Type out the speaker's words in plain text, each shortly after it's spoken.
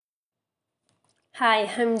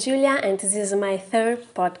Hi, I'm Julia, and this is my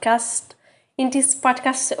third podcast. In this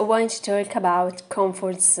podcast, I want to talk about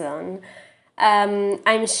comfort zone.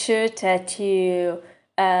 I'm sure that you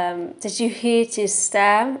hear this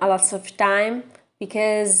term a lot of time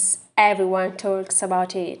because everyone talks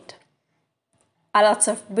about it. A lot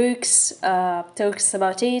of books talks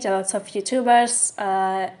about it. A lot of YouTubers,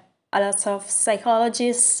 a lot of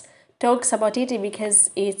psychologists talks about it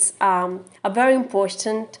because it's a very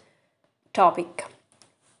important topic,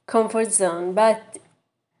 comfort zone. But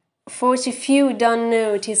for the few don't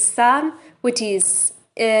know this term, what is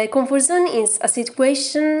comfort zone is a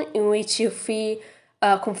situation in which you feel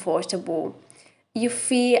comfortable, you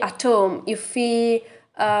feel at home, you feel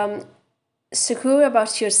secure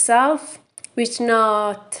about yourself, with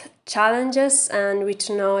no challenges and with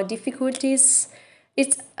no difficulties.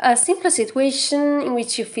 It's a simple situation in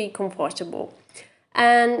which you feel comfortable.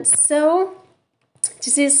 And so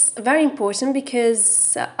this is very important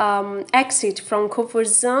because exit from comfort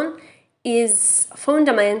zone is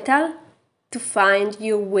fundamental to find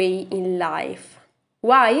your way in life.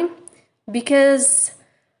 Why? Because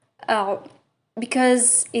uh,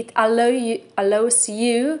 because it allows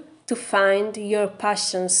you to find your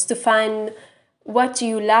passions, to find what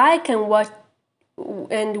you like and what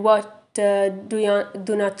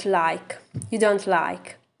do not like. You don't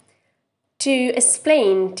like. To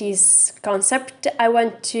explain this concept, I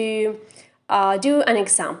want to do an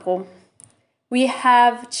example. We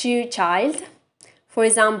have two child. For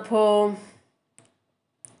example,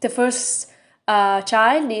 the first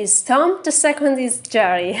child is Tom, the second is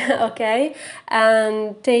Jerry. Okay,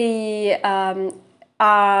 and they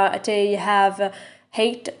have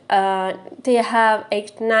eight. They have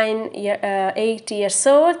 8 years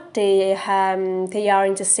old. They are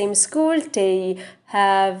in the same school. They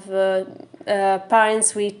have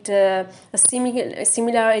parents with a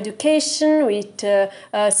similar education, with the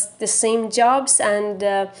same jobs, and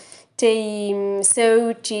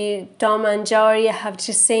Tom and Jerry have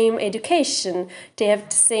the same education. They have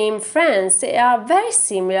the same friends. They are very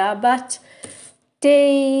similar, but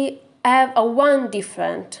they have a one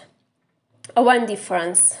difference.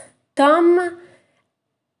 Tom,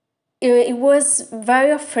 he was very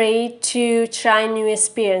afraid to try new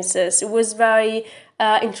experiences. He was very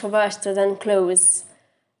introverted and close.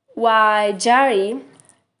 While Jerry,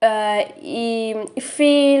 he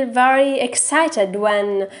feel very excited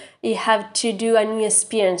when he have to do a new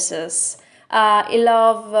experiences. He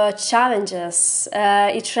love challenges.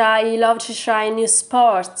 He love to try new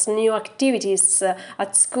sports, new activities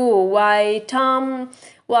at school. While Tom,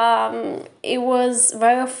 he was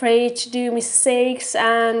very afraid to do mistakes,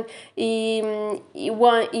 and he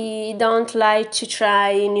don't like to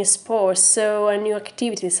try new sports, so new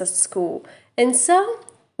activities at school. And so,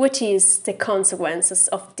 what is the consequences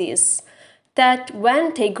of this? That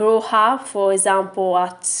when they grow up, for example,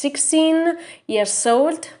 at 16 years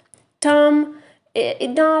old, Tom, he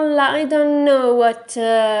don't know what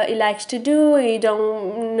he likes to do. He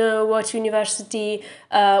don't know what university,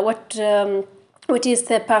 what is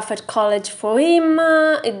the perfect college for him.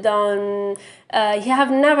 He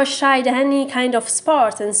have never tried any kind of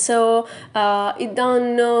sport, and so he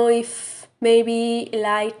don't know if maybe he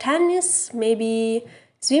like tennis, maybe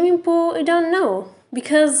swimming pool. I don't know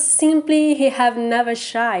because simply he have never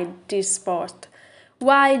tried this sport.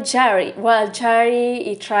 Why Jerry? Well, Jerry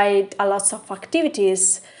he tried a lot of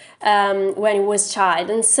activities when he was a child,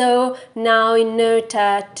 and so now he know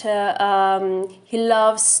that he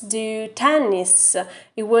loves do tennis.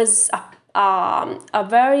 He was a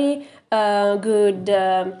very good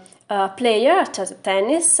player at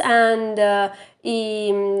tennis, and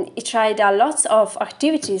he tried a lot of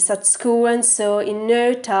activities at school, and so he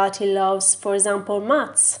know that he loves, for example,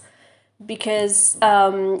 maths, because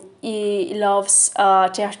he loves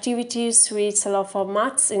the activities with a lot of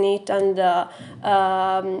maths in it and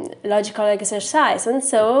logical exercise, and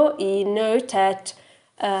so he know that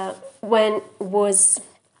when was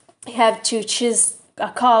he have to choose a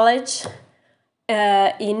college,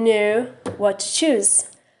 he knew what to choose.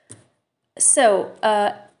 So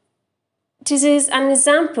this is an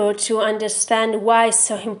example to understand why it's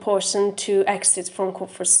so important to exit from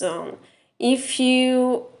comfort zone. If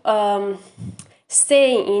you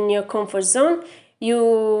stay in your comfort zone,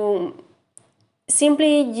 you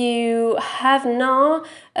have no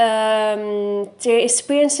the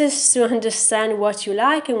experiences to understand what you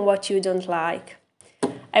like and what you don't like.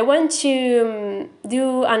 I want to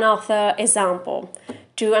do another example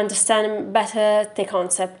to understand better the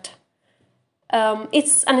concept.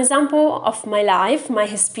 It's an example of my life, my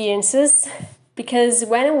experiences, because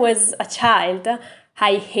when I was a child,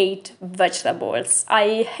 I hate vegetables.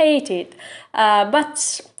 I hate it.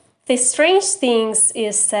 But the strange thing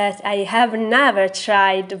is that I have never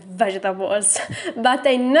tried vegetables, but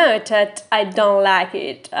I know that I don't like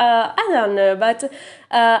it. I don't know, but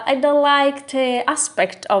I don't like the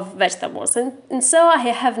aspect of vegetables, and so I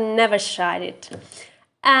have never tried it.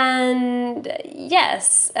 And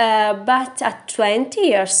yes, but at 20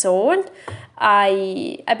 years old,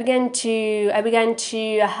 I began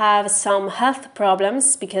to have some health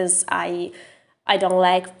problems because I don't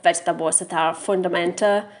like vegetables that are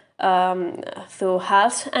fundamental to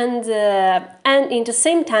health, and in the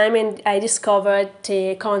same time, and I discovered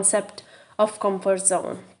the concept of comfort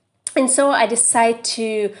zone, and so I decided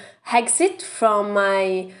to exit from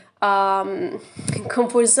my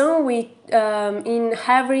comfort zone with in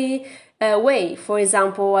every way. For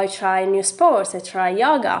example, I try new sports, I try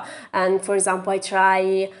yoga, and for example, I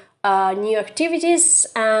try new activities,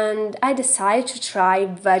 and I decided to try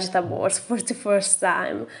vegetables for the first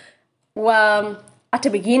time. Well, at the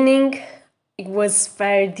beginning, it was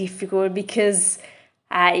very difficult because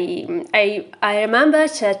I remember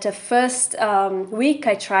that the first week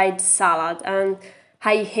I tried salad and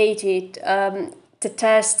I hate it. The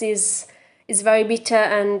taste is very bitter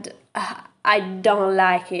and I don't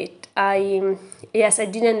like it. I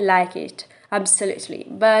didn't like it absolutely.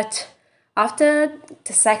 But after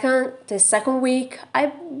the second week,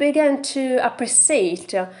 I began to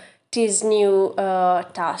appreciate this new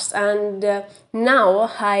task, and now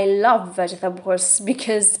I love vegetables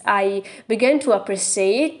because I began to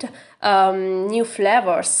appreciate new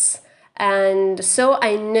flavors, and so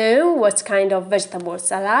I know what kind of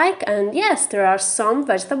vegetables I like. And yes, there are some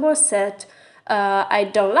vegetables that I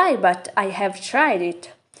don't like, but I have tried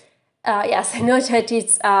it. Yes, I know that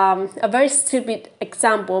it's a very stupid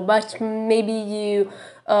example, but maybe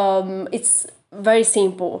it's very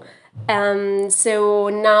simple. So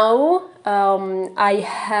now I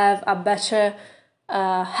have a better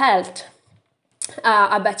health,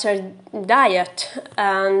 a better diet,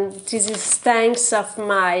 and this is thanks of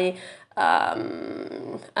my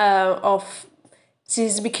of this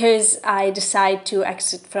is because I decide to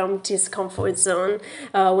exit from this comfort zone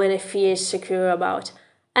when I feel secure about.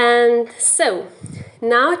 And so,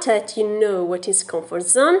 now that you know what is comfort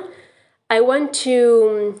zone, I want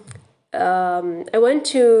to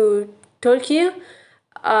talk you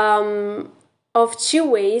of two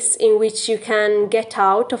ways in which you can get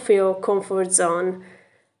out of your comfort zone.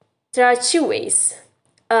 There are two ways.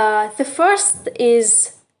 The first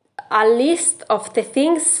is a list of the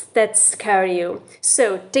things that scare you.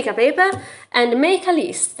 So take a paper and make a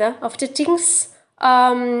list of the things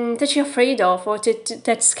that you're afraid of or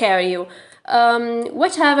that scare you.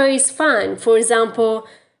 Whatever is fun. For example,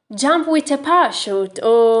 jump with a parachute,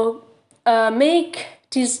 or make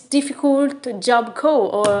this difficult job go,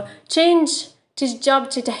 or change this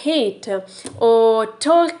job that I hate, or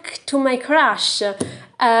talk to my crush.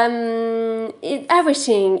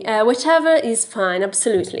 Everything, whatever is fine,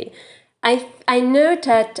 absolutely. I know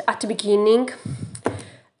that at the beginning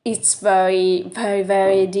it's very, very,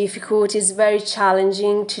 very difficult. It's very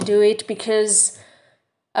challenging to do it because,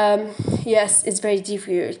 yes, it's very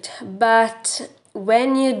difficult. But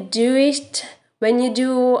when you do it, when you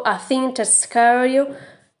do a thing that scares you,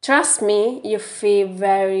 trust me, you feel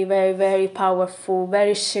very, very, very powerful,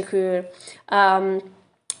 very secure.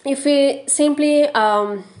 You feel simply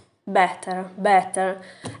better.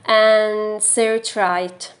 And so try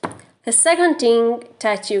it. The second thing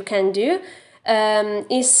that you can do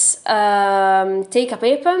is take a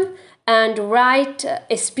paper and write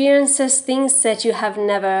experiences, things that you have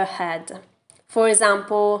never had. For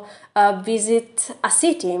example, visit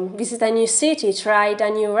a new city, try a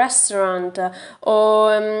new restaurant,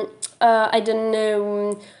 or I don't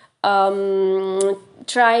know,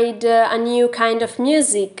 tried a new kind of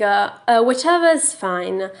music, whichever is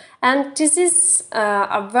fine. And this is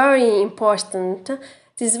very important.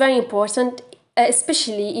 This is very important,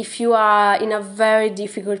 especially if you are in a very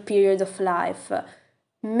difficult period of life.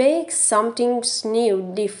 Make something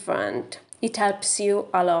new, different. It helps you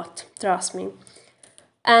a lot, trust me.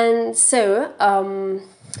 And so,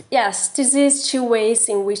 yes, this is two ways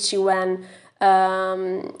in which you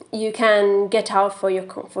can get out for your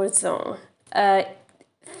comfort zone. The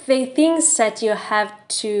things that you have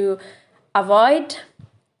to avoid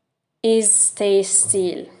is stay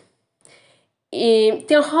still.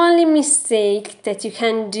 The only mistake that you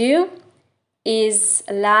can do is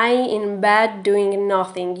lie in bed doing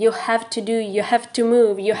nothing. You have to do, you have to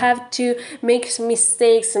move, you have to make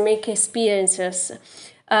mistakes, make experiences.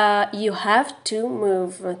 You have to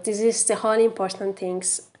move. This is the whole important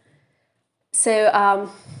things. So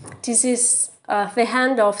this is the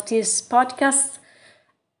end of this podcast.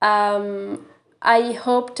 I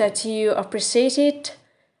hope that you appreciate it,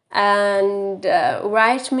 and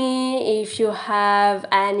write me if you have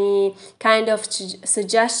any kind of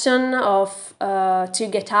suggestion of to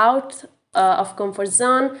get out of comfort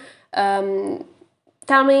zone.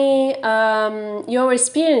 Tell me your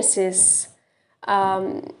experiences.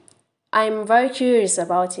 I'm very curious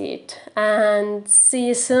about it, and see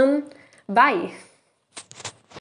you soon. Bye.